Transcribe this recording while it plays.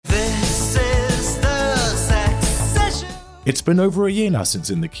It's been over a year now since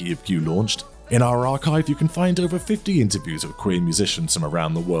In the Key of Q launched. In our archive, you can find over 50 interviews with queer musicians from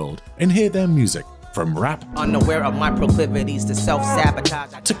around the world and hear their music, from rap, unaware of my proclivities to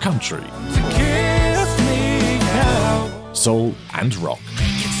self-sabotage, to country, soul, and rock.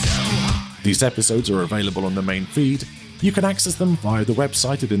 These episodes are available on the main feed. You can access them via the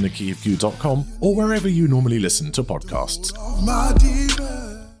website at inthekeyofq.com or wherever you normally listen to podcasts.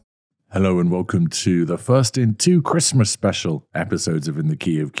 Hello and welcome to the first in two Christmas special episodes of In the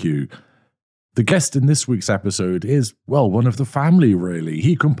Key of Q. The guest in this week's episode is, well, one of the family, really.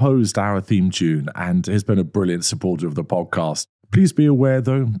 He composed our theme tune and has been a brilliant supporter of the podcast. Please be aware,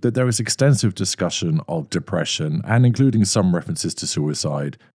 though, that there is extensive discussion of depression and including some references to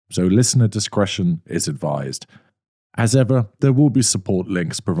suicide, so listener discretion is advised. As ever, there will be support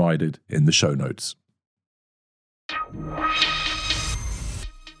links provided in the show notes.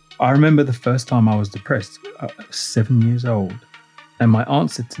 I remember the first time I was depressed. I was 7 years old, and my aunt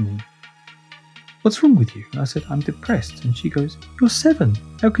said to me, "What's wrong with you?" And I said, "I'm depressed." And she goes, "You're 7.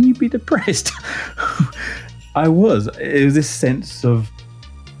 How can you be depressed?" It was this sense of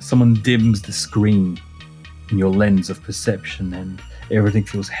someone dims the screen in your lens of perception and everything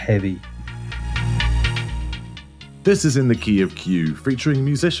feels heavy. This is In the Key of Q, featuring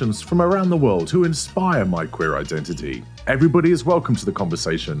musicians from around the world who inspire my queer identity. Everybody is welcome to the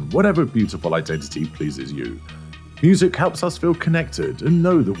conversation, whatever beautiful identity pleases you. Music helps us feel connected and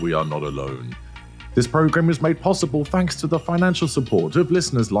know that we are not alone. This program is made possible thanks to the financial support of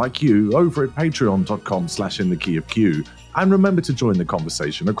listeners like you over at patreon.com/inthekeyofq. And remember to join the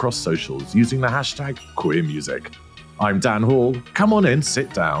conversation across socials using the hashtag queermusic. I'm Dan Hall. Come on in,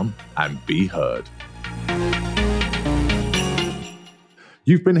 sit down, and be heard.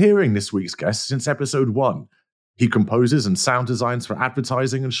 You've been hearing this week's guest since episode 1. He composes and sound designs for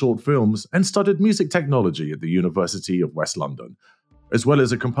advertising and short films and studied music technology at the University of West London. As well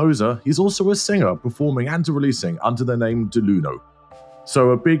as a composer, he's also a singer, performing and releasing under the name Deluno.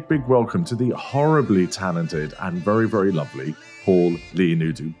 So a big welcome to the horribly talented and very, very lovely Paul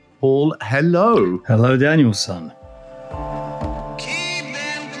Leonudu. Paul, hello. Hello, Daniel's son.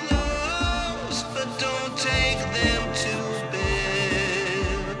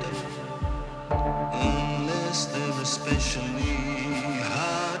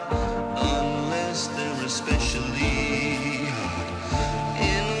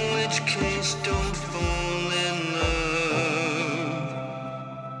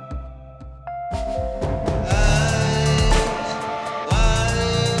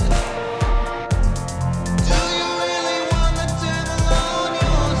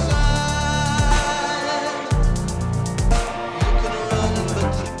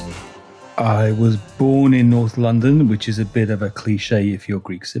 I was born in North London, which is a bit of a cliche if you're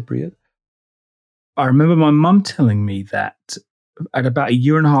Greek Cypriot. I remember my mum telling me that at about a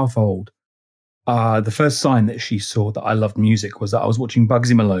year and a half old, the first sign that she saw that I loved music was that I was watching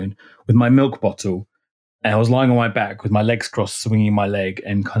Bugsy Malone with my milk bottle, and I was lying on my back with my legs crossed, swinging my leg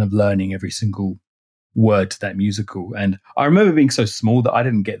and kind of learning every single word to that musical. And I remember being so small that I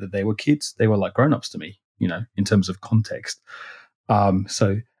didn't get that they were kids. They were like grown-ups to me, in terms of context.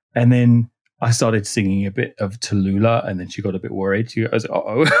 And then I started singing a bit of Tallulah, and then she got a bit worried. She goes,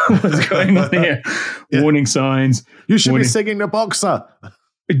 "Uh-oh, what's going on here?" Yeah. Warning signs. You should be singing The Boxer.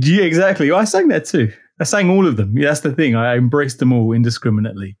 Yeah, exactly. I sang that too. I sang all of them. Yeah, that's the thing. I embraced them all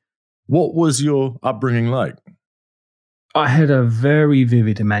indiscriminately. What was your upbringing like? I had a very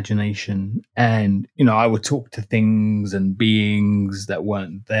vivid imagination, and, I would talk to things and beings that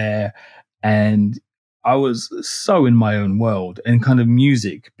weren't there, and I was so in my own world, and kind of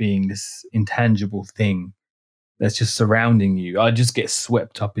music being this intangible thing that's just surrounding you. I just get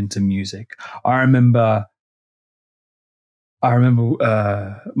swept up into music. I remember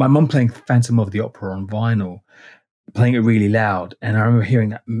my mum playing Phantom of the Opera on vinyl, playing it really loud. And I remember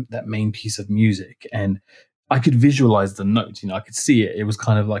hearing that main piece of music, and I could visualize the notes. I could see it. It was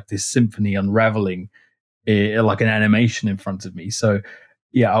kind of like this symphony unraveling, like an animation in front of me. So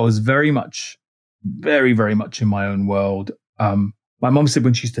yeah, I was very much in my own world. My mom said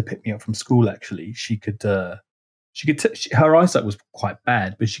when she used to pick me up from school, actually, her eyesight was quite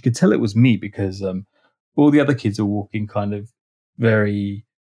bad, but she could tell it was me because all the other kids are walking kind of very,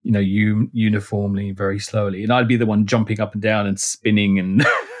 uniformly, very slowly, and I'd be the one jumping up and down and spinning and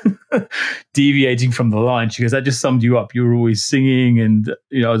deviating from the line. She goes, "That just summed you up. You were always singing," and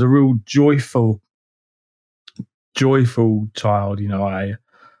I was a real joyful child.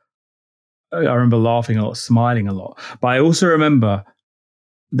 I remember laughing a lot, smiling a lot. But I also remember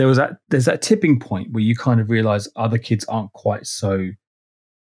there's that tipping point where you kind of realize other kids aren't quite so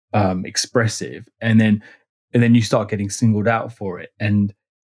expressive. And then and then you start getting singled out for it. And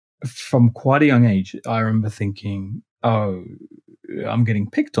from quite a young age, I remember thinking, oh, I'm getting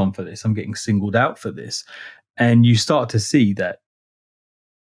picked on for this. I'm getting singled out for this. And you start to see that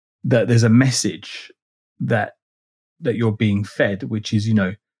there's a message that you're being fed, which is,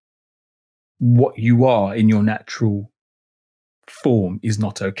 what you are in your natural form is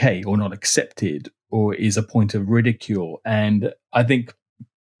not okay or not accepted or is a point of ridicule. And I think,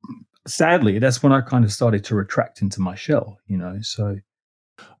 sadly, that's when I kind of started to retract into my shell, so.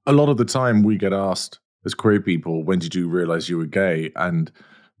 A lot of the time we get asked as queer people, when did you realize you were gay? And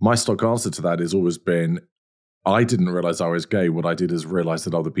my stock answer to that has always been, I didn't realize I was gay. What I did is realize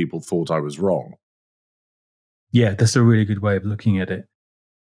that other people thought I was wrong. Yeah, that's a really good way of looking at it.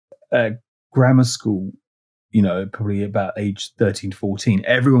 Grammar school, probably about age 13, 14,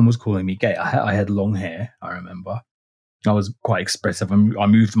 everyone was calling me gay. I had long hair, I remember. I was quite expressive. I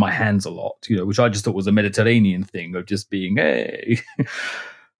moved my hands a lot, which I just thought was a Mediterranean thing of just being, hey.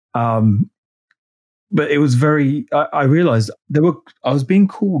 But it was I realized I was being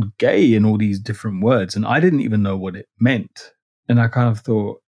called gay in all these different words, and I didn't even know what it meant. And I kind of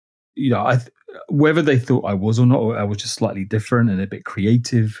thought, whether they thought I was or not, or I was just slightly different and a bit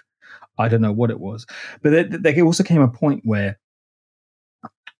creative, I don't know what it was. But there also came a point where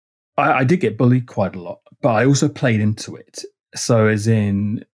I did get bullied quite a lot, but I also played into it. So as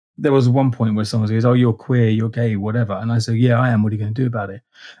in, there was one point where someone says, oh, you're queer, you're gay, whatever. And I said, yeah, I am. What are you going to do about it?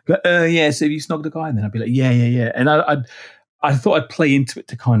 I go, yeah, so if you snogged a guy, and then I'd be like, yeah. And I thought I'd play into it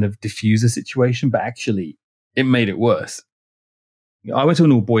to kind of diffuse the situation, but actually it made it worse. I went to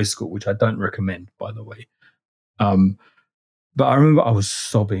an all-boys school, which I don't recommend, by the way. But I remember I was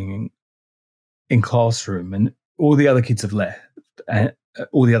sobbing in classroom, and all the other kids have left.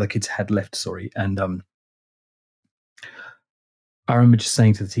 All the other kids had left, sorry. And I remember just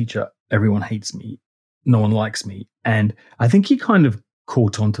saying to the teacher, everyone hates me. No one likes me. And I think he kind of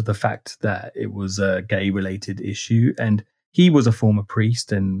caught on to the fact that it was a gay-related issue. And he was a former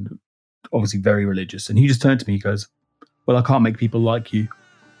priest and obviously very religious. And he just turned to me, he goes, well, I can't make people like you.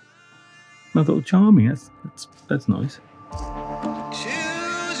 And I thought, charming, that's nice.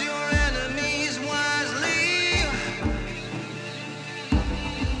 Choose your enemies wisely.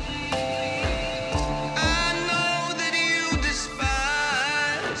 I know that you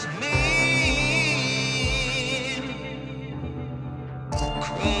despise me.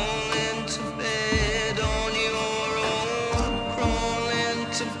 Crawl into bed on your own. Crawl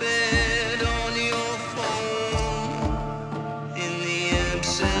into bed on your phone. In the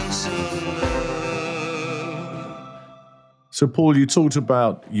absence of love. So, Paul, you talked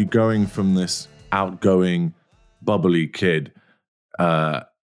about you going from this outgoing, bubbly kid, and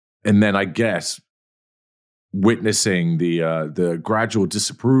then I guess witnessing the gradual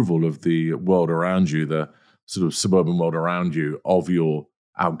disapproval of the world around you, the sort of suburban world around you, of your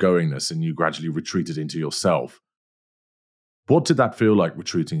outgoingness, and you gradually retreated into yourself. What did that feel like,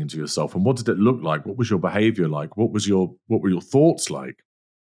 retreating into yourself, and what did it look like? What was your behavior like? What were your thoughts like?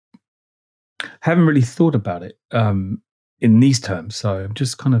 Haven't really thought about it in these terms, so I'm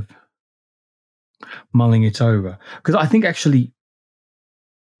just kind of mulling it over, because I think actually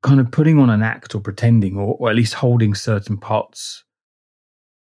kind of putting on an act or pretending or at least holding certain parts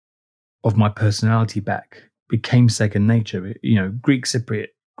of my personality back became second nature. Greek Cypriot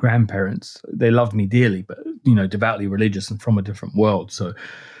grandparents, they loved me dearly, but devoutly religious and from a different world, so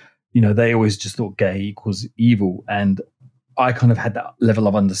they always just thought gay equals evil. And I kind of had that level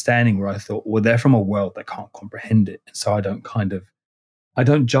of understanding where I thought, well, they're from a world that can't comprehend it, and so I don't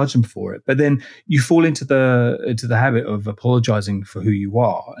judge them for it. But then you fall into the habit of apologizing for who you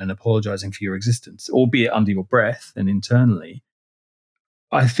are and apologizing for your existence, albeit under your breath and internally.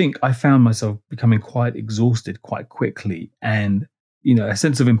 I think I found myself becoming quite exhausted quite quickly, and a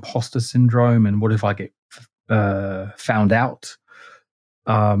sense of imposter syndrome and what if I get found out.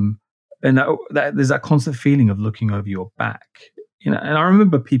 And that there's that constant feeling of looking over your back. And I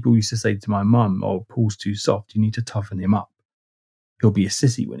remember people used to say to my mum, oh, Paul's too soft. You need to toughen him up. He'll be a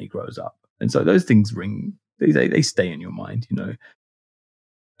sissy when he grows up. And so those things they stay in your mind,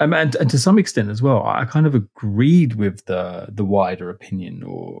 And to some extent as well, I kind of agreed with the wider opinion,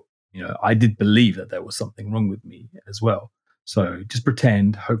 or, I did believe that there was something wrong with me as well. So just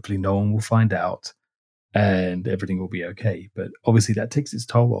pretend, hopefully no one will find out, and everything will be okay. But obviously that takes its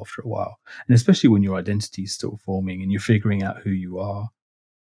toll after a while. And especially when your identity is still forming and you're figuring out who you are.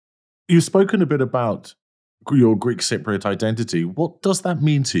 You've spoken a bit about your Greek Cypriot identity. What does that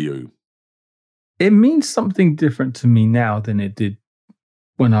mean to you? It means something different to me now than it did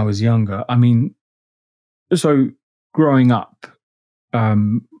when I was younger. I mean, so growing up,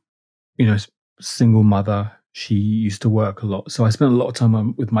 single mother, she used to work a lot. So I spent a lot of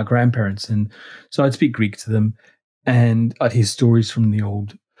time with my grandparents. And so I'd speak Greek to them, and I'd hear stories from the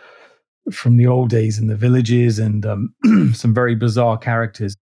old days in the villages, and some very bizarre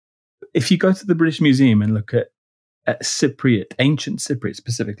characters. If you go to the British Museum and look at Cypriot, ancient Cypriot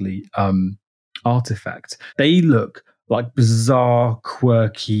specifically, artifacts, they look like bizarre,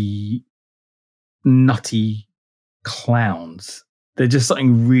 quirky, nutty clowns. They're just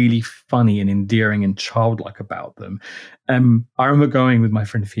something really funny and endearing and childlike about them. I remember going with my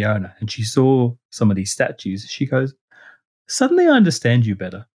friend Fiona, and she saw some of these statues. She goes, "Suddenly I understand you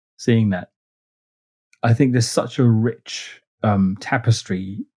better, seeing that." I think there's such a rich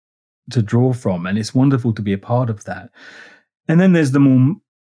tapestry to draw from, and it's wonderful to be a part of that. And then there's the more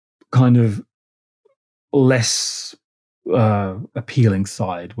kind of less appealing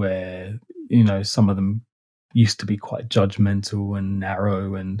side, where, you know, some of them used to be quite judgmental and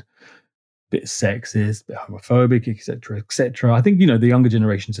narrow and a bit sexist, a bit homophobic, etc., etc. I think, you know, the younger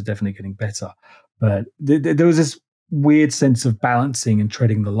generations are definitely getting better, but there was this weird sense of balancing and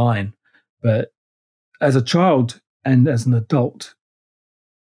treading the line. But as a child and as an adult,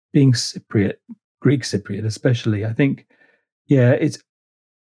 being Cypriot, Greek Cypriot especially, I think, yeah,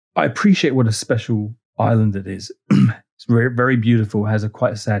 I appreciate what a special island it is. It's very, very beautiful, has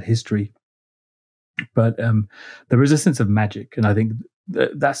quite a sad history. But there is a sense of magic, and I think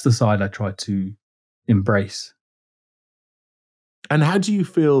that's the side I try to embrace. And how do you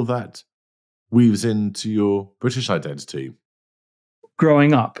feel that weaves into your British identity?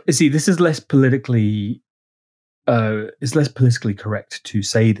 Growing up, see, this is less politically, it's less politically correct to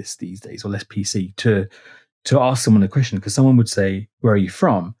say this these days, or less PC to ask someone a question, because someone would say, "Where are you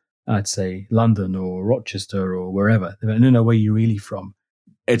from?" I'd say London or Rochester or wherever. They don't know where you're really from.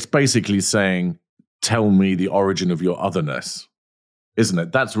 It's basically saying, tell me the origin of your otherness, isn't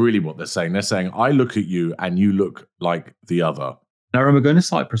it? That's really what they're saying. They're saying, I look at you and you look like the other. And I remember going to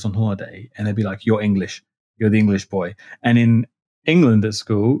Cyprus on holiday, and they'd be like, "You're English. You're the English boy." And in England at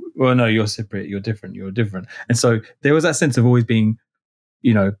school, "Well, no, you're Cypriot. You're different. You're different." And so there was that sense of always being,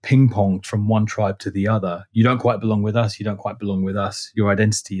 you know, ping-ponged from one tribe to the other. You don't quite belong with us. You don't quite belong with us. Your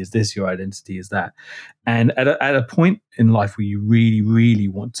identity is this. Your identity is that. And at a point in life where you really, really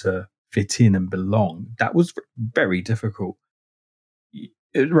want to fit in and belong, that was very difficult.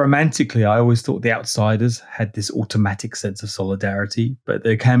 Romantically, I always thought the outsiders had this automatic sense of solidarity, but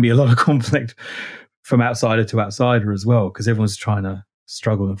there can be a lot of conflict from outsider to outsider as well, because everyone's trying to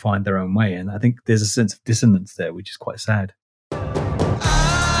struggle and find their own way. And I think there's a sense of dissonance there, which is quite sad.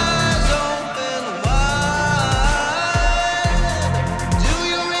 Eyes open wide. Do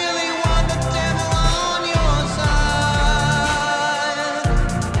you really want the devil on your side?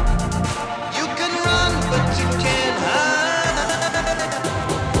 You can run, but you can't hide.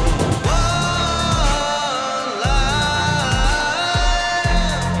 One life.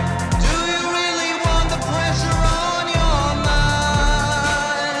 Do you really want the pressure on your mind?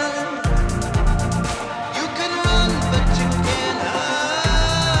 You can run, but you can't hide.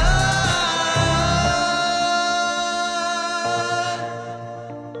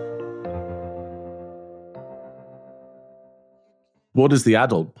 What is the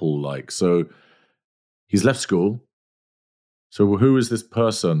adult Paul like? So he's left school. So who is this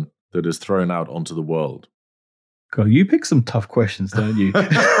person that is thrown out onto the world? God, you pick some tough questions, don't you?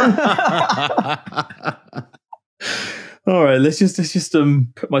 All right, let's just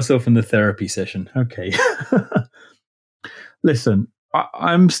put myself in the therapy session. Okay. Listen,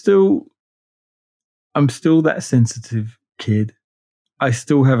 I'm still that sensitive kid. I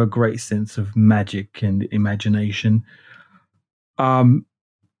still have a great sense of magic and imagination.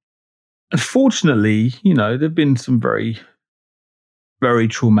 Unfortunately, you know, there've been some very, very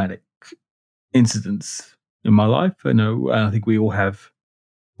traumatic incidents in my life. I know, I think we all have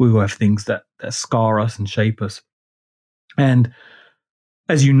things that scar us and shape us. And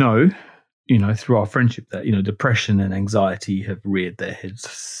as you know, through our friendship, that, you know, depression and anxiety have reared their heads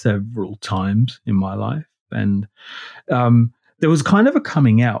several times in my life. And there was kind of a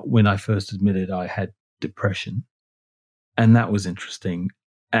coming out when I first admitted I had depression. And that was interesting.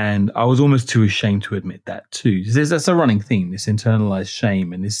 And I was almost too ashamed to admit that too. That's a running theme, this internalized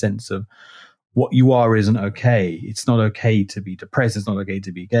shame and this sense of what you are isn't okay. It's not okay to be depressed. It's not okay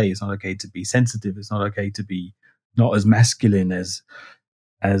to be gay. It's not okay to be sensitive. It's not okay to be not as masculine as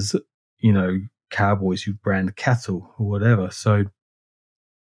you know, cowboys who brand cattle or whatever. So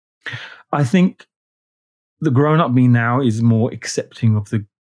I think the grown-up me now is more accepting of the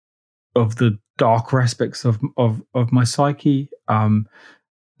darker aspects of my psyche,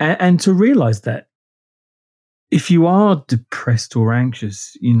 and to realize that if you are depressed or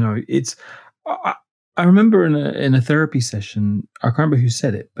anxious, you know, I remember in a therapy session, I can't remember who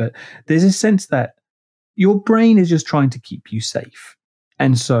said it, but there's a sense that your brain is just trying to keep you safe.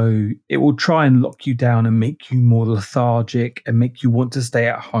 And so it will try and lock you down and make you more lethargic and make you want to stay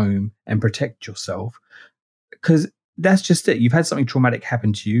at home and protect yourself. Because that's just it. You've had something traumatic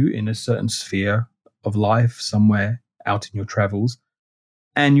happen to you in a certain sphere of life, somewhere out in your travels.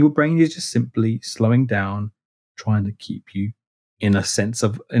 And your brain is just simply slowing down, trying to keep you in a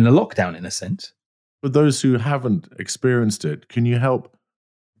lockdown, in a sense. For those who haven't experienced it, can you help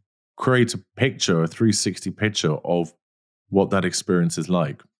create a 360 picture of what that experience is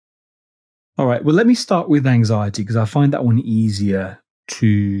like? All right. Well, let me start with anxiety because I find that one easier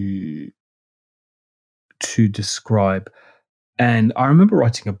to describe. And I remember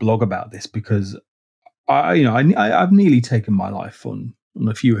writing a blog about this because I've nearly taken my life on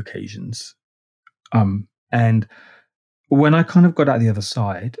a few occasions. And when I kind of got out the other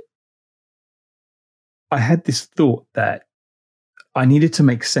side, I had this thought that I needed to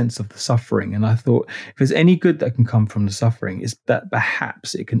make sense of the suffering. And I thought, if there's any good that can come from the suffering, is that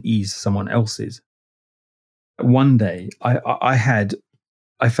perhaps it can ease someone else's. One day,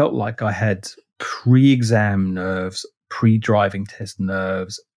 I felt like I had pre-exam nerves, pre-driving test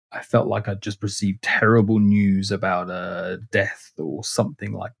nerves. I felt like I'd just received terrible news about a death or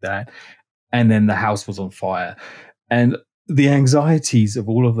something like that. And then the house was on fire. And the anxieties of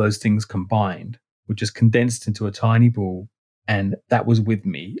all of those things combined were just condensed into a tiny ball. And that was with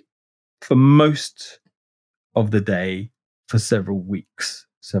me for most of the day, for several weeks,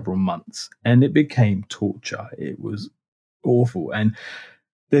 several months. And it became torture. It was awful. And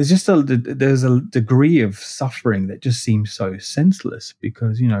there's a degree of suffering that just seems so senseless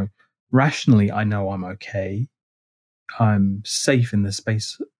because, rationally, I know I'm okay. I'm safe in the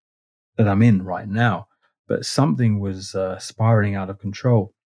space that I'm in right now. But something was spiraling out of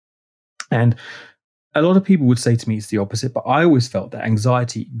control. And a lot of people would say to me it's the opposite, but I always felt that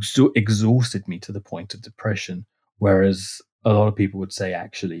anxiety exhausted me to the point of depression, whereas a lot of people would say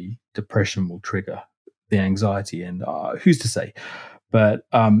actually depression will trigger the anxiety. And who's to say? But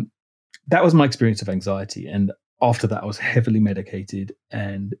that was my experience of anxiety. And after that, I was heavily medicated.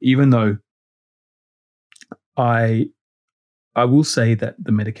 And even though I will say that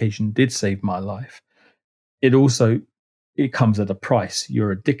the medication did save my life, it comes at a price.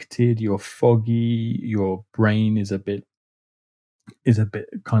 You're addicted, you're foggy, your brain is a bit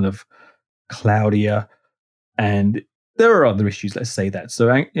kind of cloudier, and there are other issues, let's say that.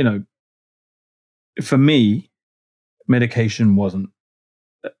 So, for me, medication wasn't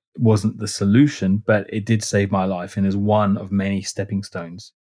the solution, but it did save my life and is one of many stepping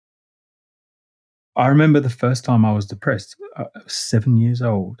stones. I remember the first time I was depressed. I was 7 years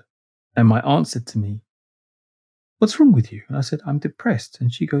old, and my aunt said to me, "What's wrong with you?" And I said, "I'm depressed."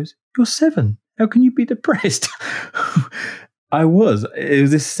 And she goes, "You're 7. How can you be depressed?" It was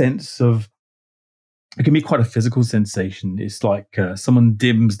this sense of, it can be quite a physical sensation. It's like someone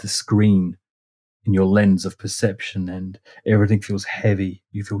dims the screen in your lens of perception and everything feels heavy.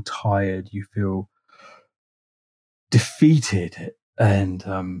 You feel tired. You feel defeated and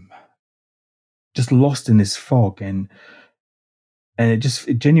just lost in this fog. And it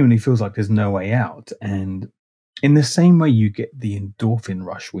genuinely feels like there's no way out. And in the same way you get the endorphin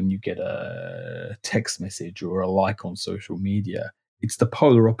rush when you get a text message or a like on social media, it's the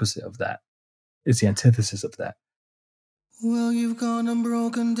polar opposite of that. It's the antithesis of that. Well, you've gone and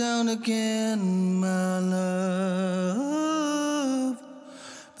broken down again, my love.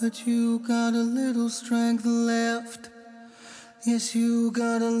 But you got a little strength left. Yes, you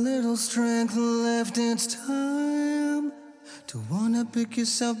got a little strength left. It's time to wanna pick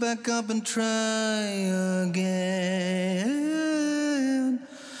yourself back up and try again.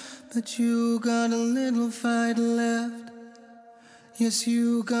 But you got a little fight left. Yes,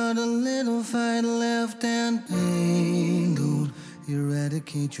 you got a little fight left, and pain don't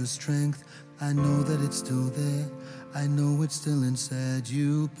eradicate your strength. I know that it's still there. I know it's still inside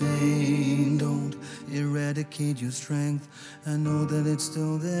you. Pain don't eradicate your strength. I know that it's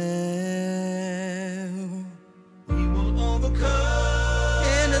still there. We will overcome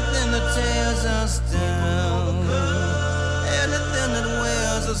anything that tears us down, anything that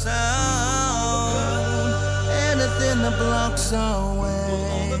wears us out, anything that blocks our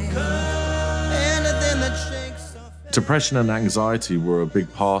way, anything that shakes our faith. Depression and anxiety were a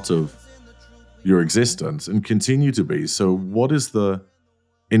big part of your existence and continue to be. So what is the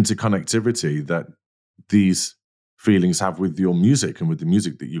interconnectivity that these feelings have with your music and with the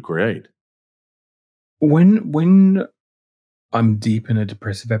music that you create? When I'm deep in a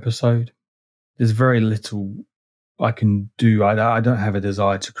depressive episode, there's very little I can do. I don't have a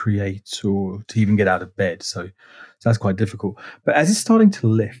desire to create or to even get out of bed. So that's quite difficult. But as it's starting to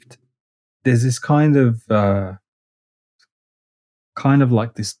lift, there's this kind of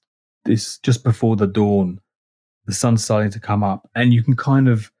like this just before the dawn, the sun's starting to come up, and you can kind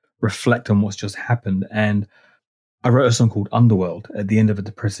of reflect on what's just happened. And I wrote a song called Underworld at the end of a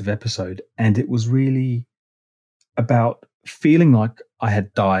depressive episode, and it was really about feeling like I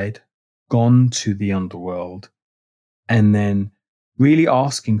had died, gone to the underworld, and then really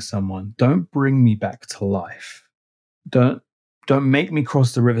asking someone, don't bring me back to life. Don't make me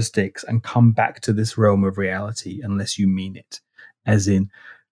cross the river Styx and come back to this realm of reality unless you mean it. As in,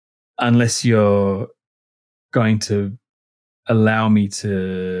 unless you're going to allow me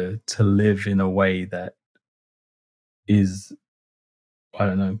to live in a way that is, I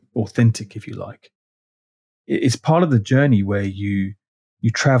don't know, authentic, if you like. It's part of the journey where you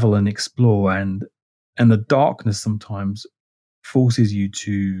travel and explore, and the darkness sometimes forces you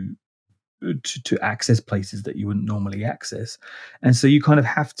to access places that you wouldn't normally access. And so you kind of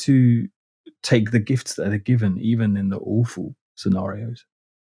have to take the gifts that are given, even in the awful scenarios.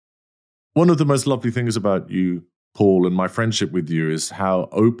 One of the most lovely things about you, Paul, and my friendship with you is how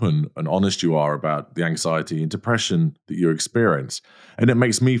open and honest you are about the anxiety and depression that you experience. And it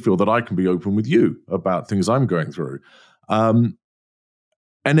makes me feel that I can be open with you about things I'm going through. And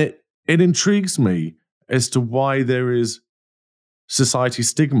it intrigues me as to why there is society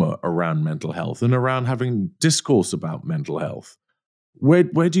stigma around mental health and around having discourse about mental health. Where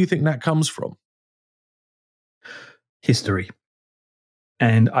do you think that comes from? History.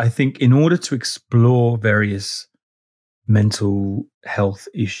 And I think in order to explore various mental health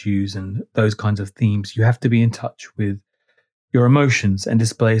issues and those kinds of themes, you have to be in touch with your emotions and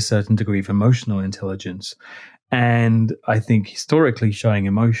display a certain degree of emotional intelligence. And I think historically showing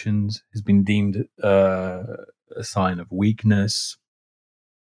emotions has been deemed a sign of weakness.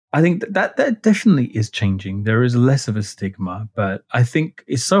 I think that definitely is changing. There is less of a stigma, but I think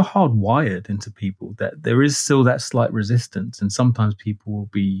it's so hardwired into people that there is still that slight resistance. And sometimes people will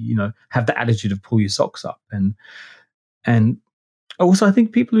be, have the attitude of pull your socks up. And also I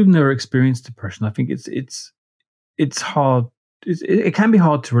think people who've never experienced depression, I think it's hard. It can be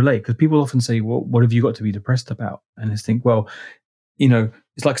hard to relate because people often say, well, what have you got to be depressed about? And I think, well,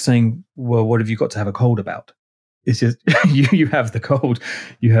 it's like saying, well, what have you got to have a cold about? It's just you have the cold,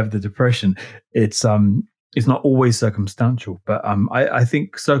 you have the depression. It's not always circumstantial, but I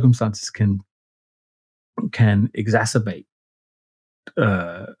think circumstances can exacerbate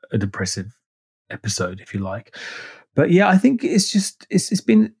a depressive episode, if you like. But yeah, I think it's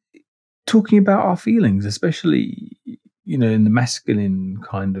been talking about our feelings, especially in the masculine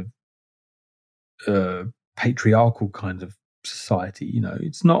kind of patriarchal kind of society.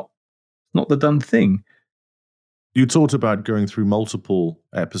 It's not the done thing. You talked about going through multiple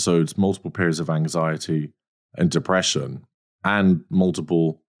episodes, multiple periods of anxiety and depression, and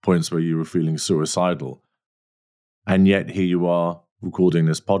multiple points where you were feeling suicidal. And yet here you are recording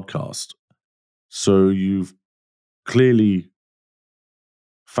this podcast. So you've clearly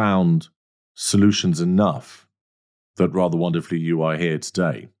found solutions enough that rather wonderfully you are here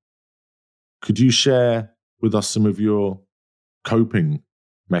today. Could you share with us some of your coping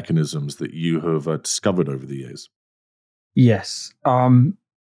mechanisms that you have discovered over the years? Yes.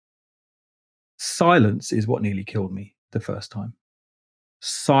 Silence is what nearly killed me the first time.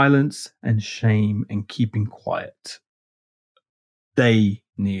 Silence and shame and keeping quiet. They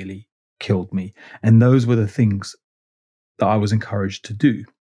nearly killed me. And those were the things that I was encouraged to do.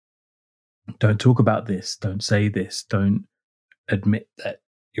 Don't talk about this. Don't say this. Don't admit that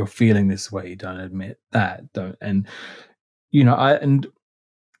you're feeling this way. Don't admit that. And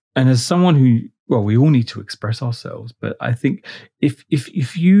as someone who, well, we all need to express ourselves, but I think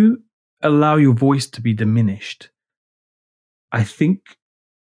if you allow your voice to be diminished, I think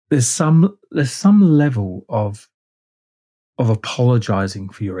there's some level of apologizing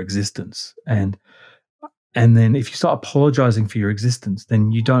for your existence, and then if you start apologizing for your existence,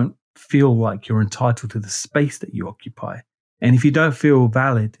 then you don't feel like you're entitled to the space that you occupy. And if you don't feel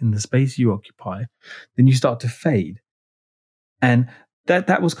valid in the space you occupy, then you start to fade. And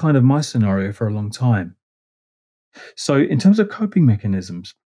that was kind of my scenario for a long time. So in terms of coping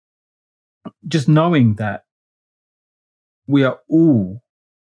mechanisms, just knowing that we are all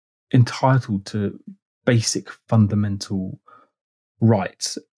entitled to basic fundamental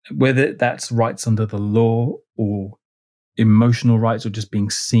rights, whether that's rights under the law or emotional rights or just being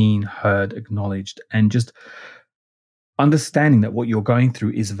seen, heard, acknowledged, and just understanding that what you're going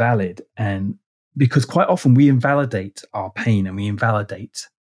through is valid. And because quite often we invalidate our pain and we invalidate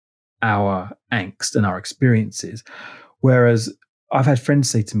our angst and our experiences. Whereas I've had friends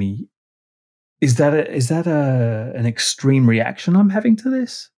say to me, is that an extreme reaction I'm having to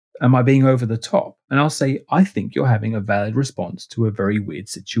this? Am I being over the top? And I'll say, I think you're having a valid response to a very weird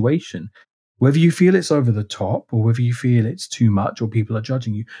situation. Whether you feel it's over the top or whether you feel it's too much or people are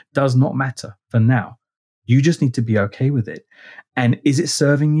judging you does not matter for now. You just need to be okay with it. And is it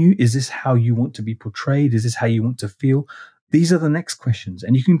serving you? Is this how you want to be portrayed? Is this how you want to feel? These are the next questions,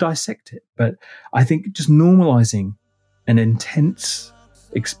 and you can dissect it. But I think just normalizing an intense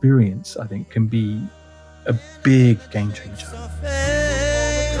experience, I think, can be a big game changer.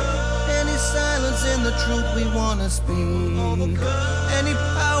 Any silence in the truth we want to speak. Any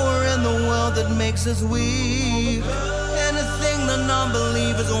power in the world that makes us weak. Anything the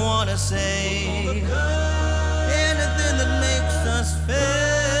non-believers want to say. Anything that makes us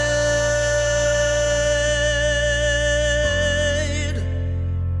fade.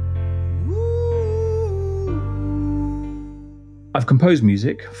 I've composed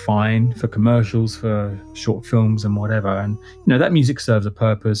music, fine, for commercials, for short films and whatever. And, that music serves a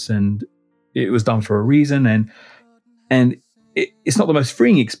purpose and it was done for a reason. And it's not the most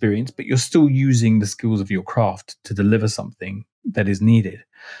freeing experience, but you're still using the skills of your craft to deliver something that is needed.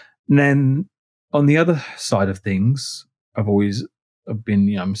 And then on the other side of things, I've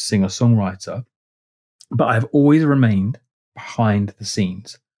been, I'm a singer-songwriter, but I've always remained behind the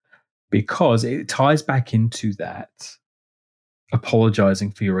scenes because it ties back into that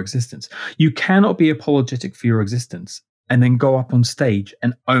apologizing for your existence. You cannot be apologetic for your existence and then go up on stage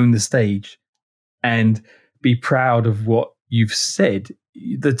and own the stage and be proud of what you've said.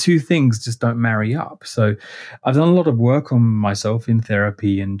 The two things just don't marry up. So I've done a lot of work on myself in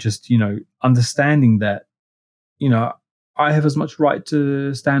therapy and just, understanding that, I have as much right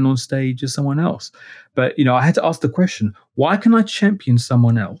to stand on stage as someone else. But, I had to ask the question, why can I champion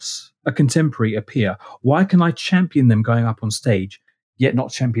someone else, a contemporary, a peer? Why can I champion them going up on stage, yet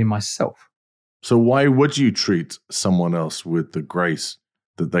not champion myself? So why would you treat someone else with the grace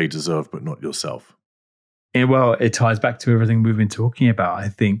that they deserve, but not yourself? Well, it ties back to everything we've been talking about. I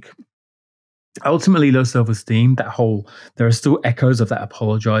think ultimately low self-esteem, there are still echoes of that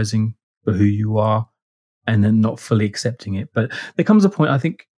apologizing for who you are and then not fully accepting it. But there comes a point, I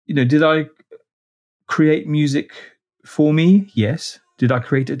think, did I create music for me? Yes. Did I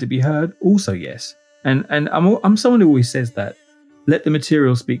create it to be heard? Also, yes. And I'm someone who always says that let the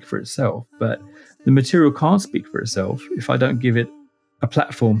material speak for itself, but the material can't speak for itself if I don't give it a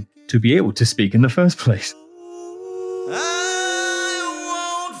platform to be able to speak in the first place.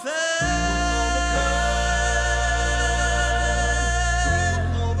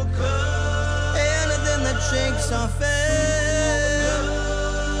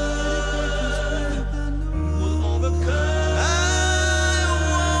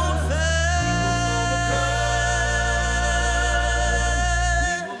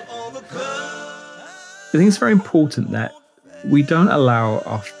 I think it's very important that we don't allow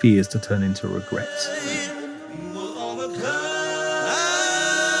our fears to turn into regrets.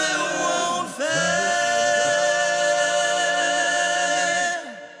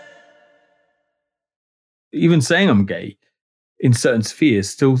 Even saying I'm gay in certain spheres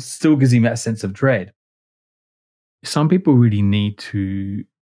still gives me that sense of dread. Some people really need to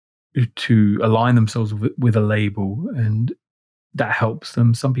align themselves with a label, and that helps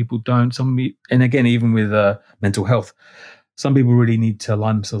them. Some people don't. And again, even with mental health, some people really need to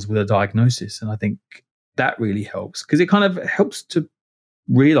align themselves with a diagnosis. And I think that really helps because it kind of helps to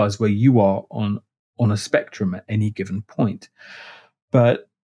realize where you are on a spectrum at any given point. But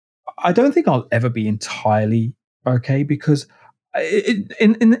I don't think I'll ever be entirely okay because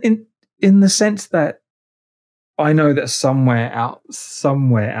in the sense that I know that somewhere out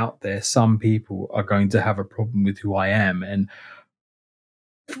there, some people are going to have a problem with who I am and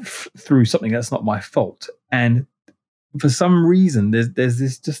through something that's not my fault. And for some reason, there's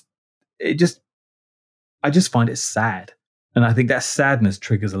this I just find it sad. And I think that sadness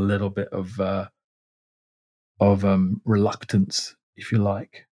triggers a little bit of reluctance, if you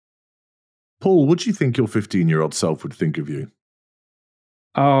like. Paul, what do you think your 15-year-old self would think of you?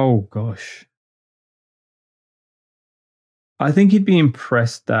 Oh, gosh. I think he'd be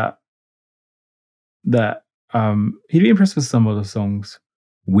impressed that he'd be impressed with some of the songs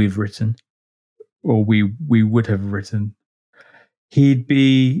we've written or we would have written. He'd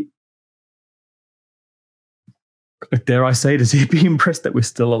be, dare I say this, he'd be impressed that we're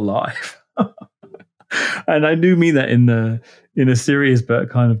still alive. And I do mean that in a serious but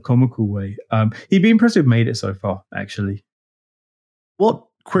kind of comical way. He'd be impressed we've made it so far, actually. What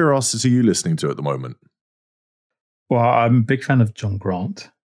queer artists are you listening to at the moment? Well, I'm a big fan of John Grant.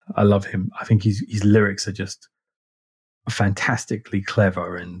 I love him. I think his lyrics are just fantastically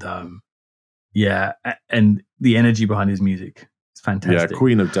clever, and and the energy behind his music is fantastic. Yeah,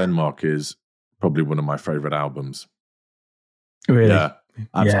 Queen of Denmark is probably one of my favorite albums. Really? Yeah.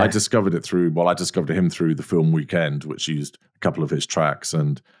 Yeah. I discovered him through the film Weekend, which used a couple of his tracks,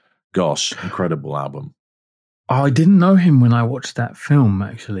 and gosh, incredible album. Oh, I didn't know him when I watched that film,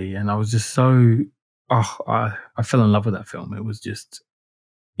 actually, and I was just I fell in love with that film. It was just,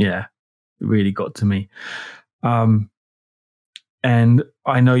 it really got to me. And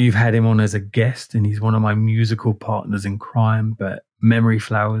I know you've had him on as a guest, and he's one of my musical partners in crime, but Memory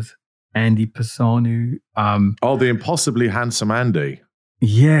Flowers, Andy Pisanu. The impossibly handsome Andy.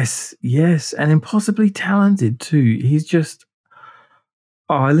 Yes, and impossibly talented too. He's just,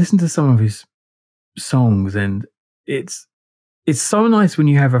 I listened to some of his songs, and it's so nice when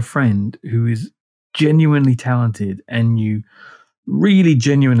you have a friend who is genuinely talented and you really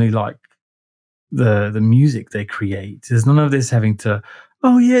genuinely like the music they create. There's none of this having to,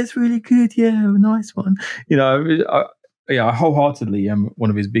 oh yeah, it's really good, yeah, nice one. I wholeheartedly am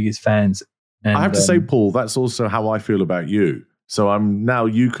one of his biggest fans. And I have to say, Paul, that's also how I feel about you. So now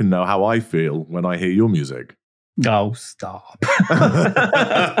you can know how I feel when I hear your music. Oh, stop.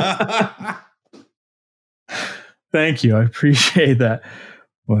 Thank you. I appreciate that.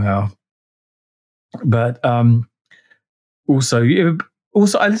 Wow. But also I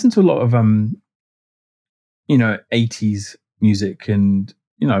listen to a lot of 80s music, and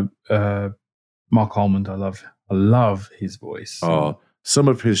Mark Almond. I love his voice. Some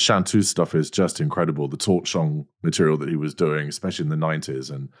of his chanteuse stuff is just incredible. The talk song material that he was doing, especially in the 90s.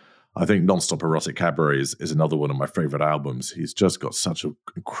 And I think Nonstop Erotic Cabaret is another one of my favorite albums. He's just got such an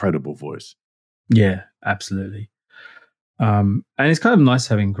incredible voice. Yeah, absolutely. And it's kind of nice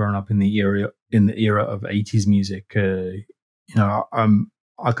having grown up in the era of 80s music. I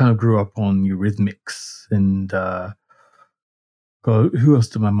kind of grew up on Eurythmics, and God, who else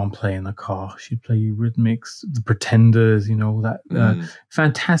did my mom play in the car? She'd play Eurythmics, The Pretenders, all that.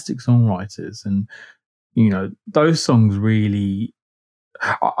 Fantastic songwriters. And, those songs really,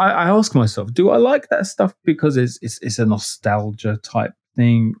 I ask myself, do I like that stuff because it's a nostalgia type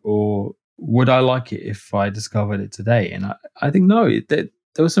thing, or would I like it if I discovered it today? And I think no, there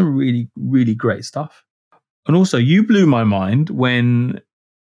was some really, really great stuff. And also, you blew my mind when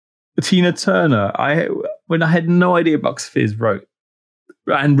Tina Turner, when I had no idea Bucks Fizz wrote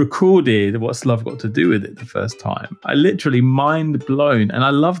and recorded What's Love Got to Do With It the first time. I literally mind blown, and I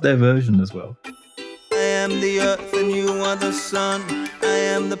love their version as well. I am the earth and you are the sun. I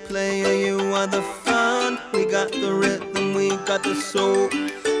am the player, you are the fun. We got the rhythm, we got the soul.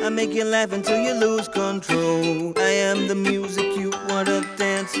 I make you laugh until you lose control. I am the music, you are the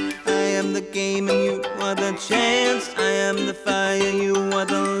dance. I am the game and you are the chance. I am the fire, you are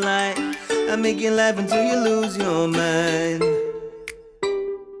the light. I make you laugh until you lose your mind.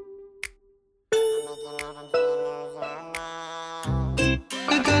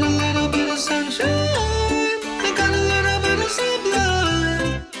 I got a little bit of sunshine. I got a little bit of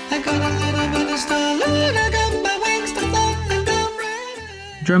sublime. I got a little bit of starlight. I got my wings to fly and go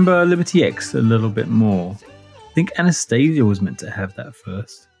right. Do you remember Liberty X a little bit more? I think Anastasia was meant to have that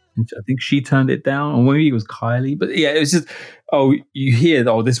first. I think she turned it down, or maybe it was Kylie. But yeah, it was just, you hear,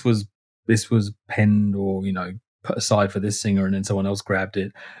 this was penned or put aside for this singer, and then someone else grabbed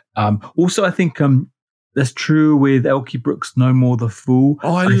it. Also, I think that's true with Elkie Brooks' "No More the Fool."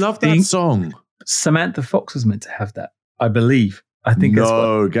 Oh, I love that song. Samantha Fox was meant to have that, I believe. I think get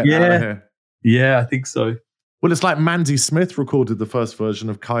out of here. Yeah, I think so. Well, it's like Mandy Smith recorded the first version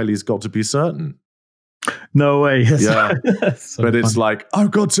of Kylie's "Got to Be Certain." No way. Yeah, so but it's like, I've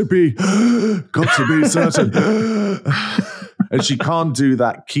got to be certain. And she can't do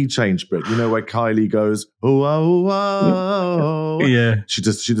that key change bit, where Kylie goes, oh. Yeah. She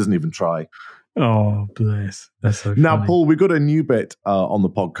doesn't even try. Oh, bless. That's so Now, funny. Paul, we got a new bit on the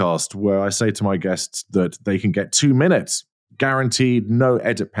podcast where I say to my guests that they can get 2 minutes, guaranteed, no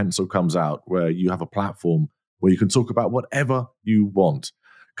edit pencil comes out, where you have a platform where you can talk about whatever you want.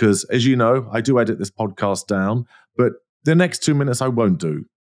 Because, as you know, I do edit this podcast down, but the next 2 minutes I won't do.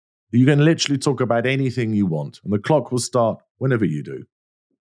 You can literally talk about anything you want, and the clock will start whenever you do.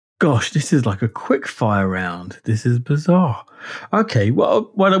 Gosh, this is like a quick fire round. This is bizarre. Okay,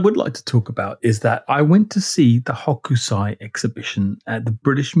 well, what I would like to talk about is that I went to see the Hokusai exhibition at the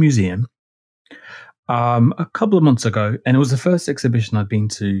British Museum a couple of months ago, and it was the first exhibition I'd been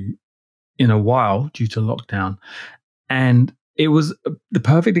to in a while due to lockdown. And it was the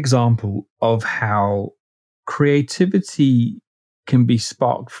perfect example of how creativity can be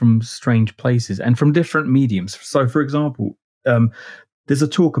sparked from strange places and from different mediums. So, for example, there's a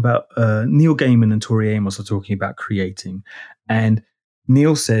talk about Neil Gaiman and Tori Amos are talking about creating. And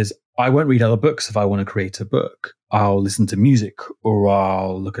Neil says, I won't read other books if I want to create a book. I'll listen to music or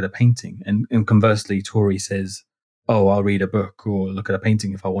I'll look at a painting. And conversely, Tori says, oh, I'll read a book or look at a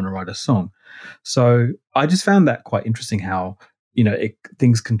painting if I want to write a song. So I just found that quite interesting how,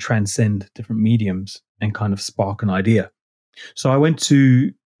 things can transcend different mediums and kind of spark an idea. So I went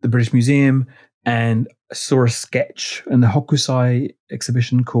to the British Museum and saw a sketch in the Hokusai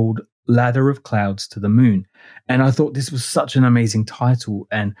exhibition called Ladder of Clouds to the Moon. And I thought this was such an amazing title.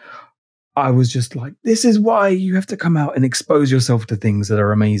 And I was just like, this is why you have to come out and expose yourself to things that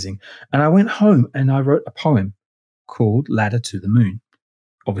are amazing. And I went home and I wrote a poem called Ladder to the Moon,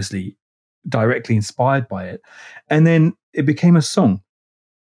 obviously directly inspired by it. And then it became a song.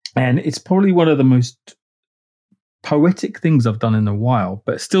 And it's probably one of the most poetic things I've done in a while,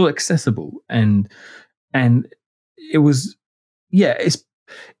 but still accessible. And it was, it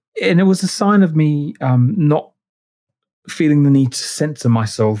was a sign of me not feeling the need to censor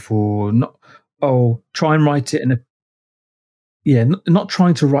myself or not, try and write it not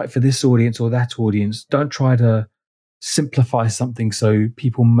trying to write for this audience or that audience. Don't try to simplify something so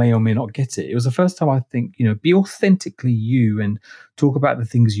people may or may not get it. It was the first time I think, be authentically you and talk about the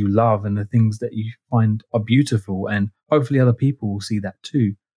things you love and the things that you find are beautiful, and hopefully other people will see that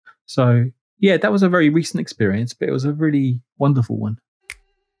too. So yeah, that was a very recent experience, but it was a really wonderful one.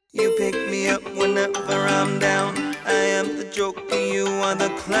 You pick me up whenever I'm down. I am the joker, you are the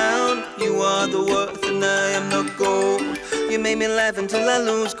clown. You are the worth and I am the gold. You make me laugh until I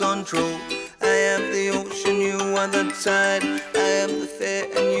lose control. I am the ocean, you are the tide. I am the fair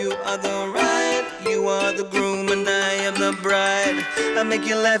and you are the ride. You are the groom and I am the bride. I make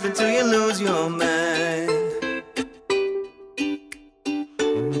you laugh until you lose your mind.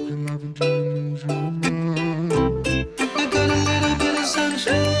 I got a little bit of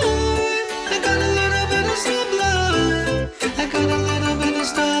sunshine. I got a little bit of sublime. I got a little bit of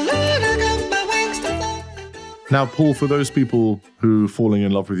starlight. I got my wings to fly. Now, Paul, for those people who are falling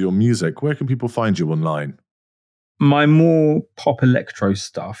in love with your music, where can people find you online? My more pop electro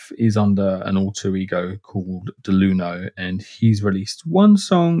stuff is under an alter ego called DeLuno, and he's released one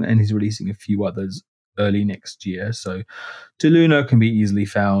song and he's releasing a few others early next year. So DeLuno can be easily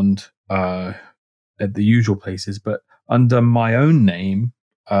found at the usual places, but under my own name,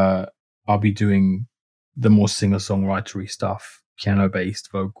 I'll be doing the more singer-songwritery stuff,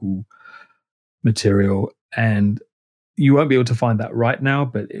 piano-based vocal material, and you won't be able to find that right now,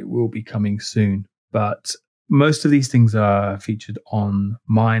 but it will be coming soon. But most of these things are featured on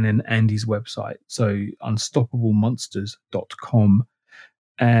mine and Andy's website, so unstoppablemonsters.com,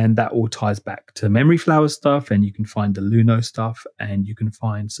 and that all ties back to Memory Flower stuff, and you can find the Luno stuff, and you can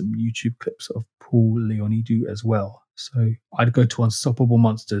find some YouTube clips of Paul Leonidou as well. So I'd go to Unstoppable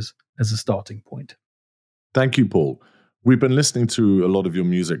Monsters as a starting point. Thank you, Paul. We've been listening to a lot of your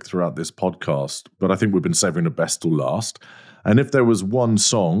music throughout this podcast, but I think we've been saving the best till last. And if there was one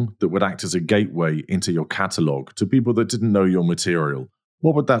song that would act as a gateway into your catalogue to people that didn't know your material,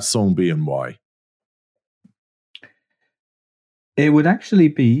 what would that song be and why? It would actually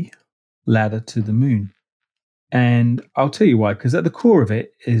be Ladder to the Moon. And I'll tell you why, because at the core of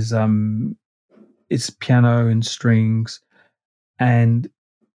it is it's piano and strings, and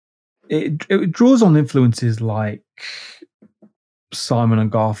it draws on influences like Simon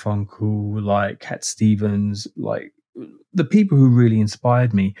and Garfunkel, like Cat Stevens, like the people who really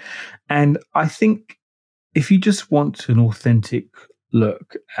inspired me. And I think if you just want an authentic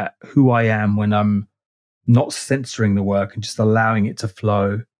look at who I am when I'm not censoring the work and just allowing it to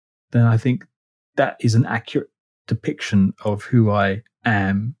flow, then I think that is an accurate depiction of who I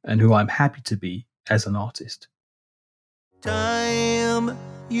am and who I'm happy to be as an artist. Time,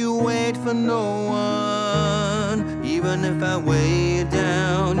 you wait for no one. Even if I weigh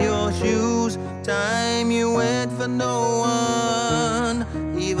down your shoes. Time, you wait for no one.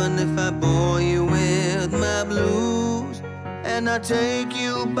 Even if I bore you with my blues. And I take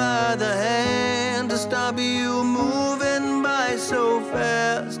you by the hand to stop you moving by so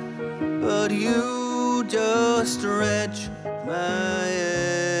fast. But you just stretch my hand.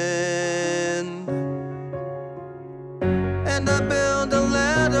 And I build a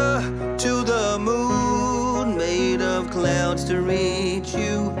ladder to the moon, made of clouds to reach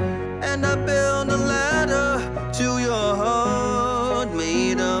you. And I build a ladder to your heart,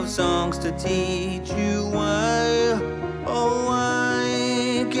 made of songs to teach you. Why, oh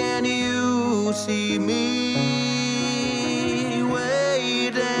why can't you see me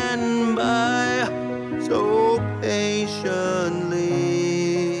waiting by so patiently?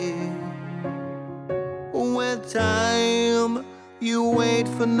 With time, you wait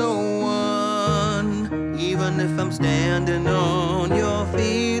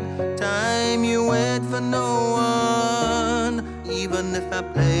wait for no one, even if I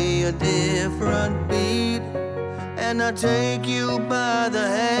play a different beat. And I take you by the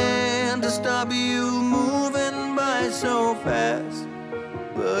hand to stop you moving by so fast,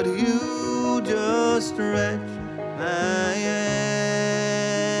 but you just stretch my hand.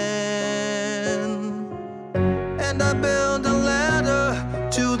 And I build a ladder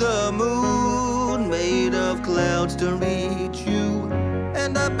to the moon made of clouds to reach you.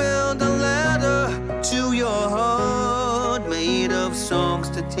 And I build a ladder to your heart made of songs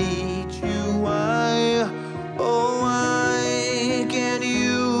to teach you. Why, oh why can't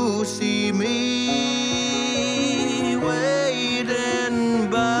you see me waiting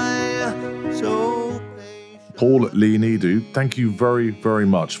by so patient? Paul Lee Nidu, thank you very, very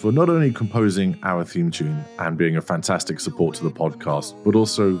much for not only composing our theme tune and being a fantastic support to the podcast, but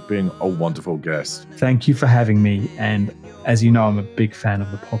also being a wonderful guest. Thank you for having me. And as you know, I'm a big fan of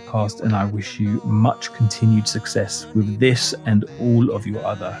the podcast, and I wish you much continued success with this and all of your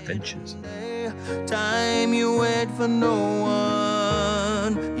other ventures. Time you wait for no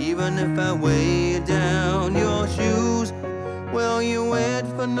one, even if I weigh down your shoes. Will you wait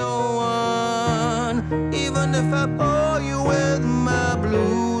for no one, even if I bore you with my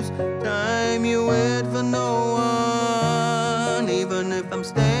blues? Time you wait for no one, even if I'm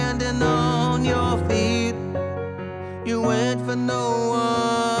standing on your feet. You wait for no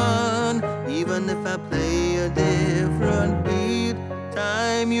one, even if I play a different beat.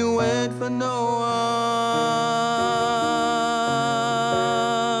 Time you wait for no one.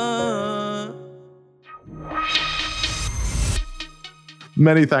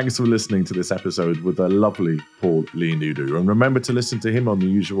 Many thanks for listening to this episode with the lovely Paul Lee Nidu. And remember to listen to him on the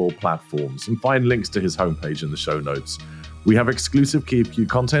usual platforms and find links to his homepage in the show notes. We have exclusive Key of Q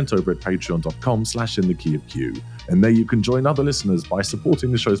content over at patreon.com/inthekeyofq. And there you can join other listeners by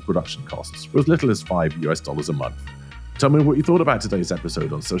supporting the show's production costs for as little as $5 a month. Tell me what you thought about today's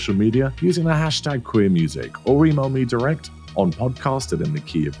episode on social media using the hashtag queermusic, or email me direct on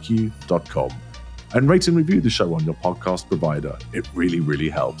podcast@inthekeyofq.com. And rate and review the show on your podcast provider. It really, really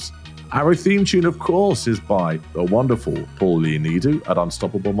helps. Our theme tune, of course, is by the wonderful Paul Lee Nidu at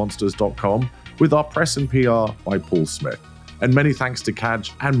unstoppablemonsters.com, with our press and PR by Paul Smith. And many thanks to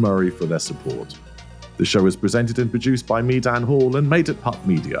Kaj and Murray for their support. The show is presented and produced by me, Dan Hall, and made at Pup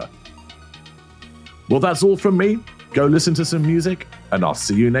Media. Well, that's all from me. Go listen to some music, and I'll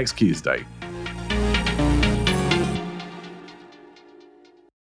see you next Tuesday.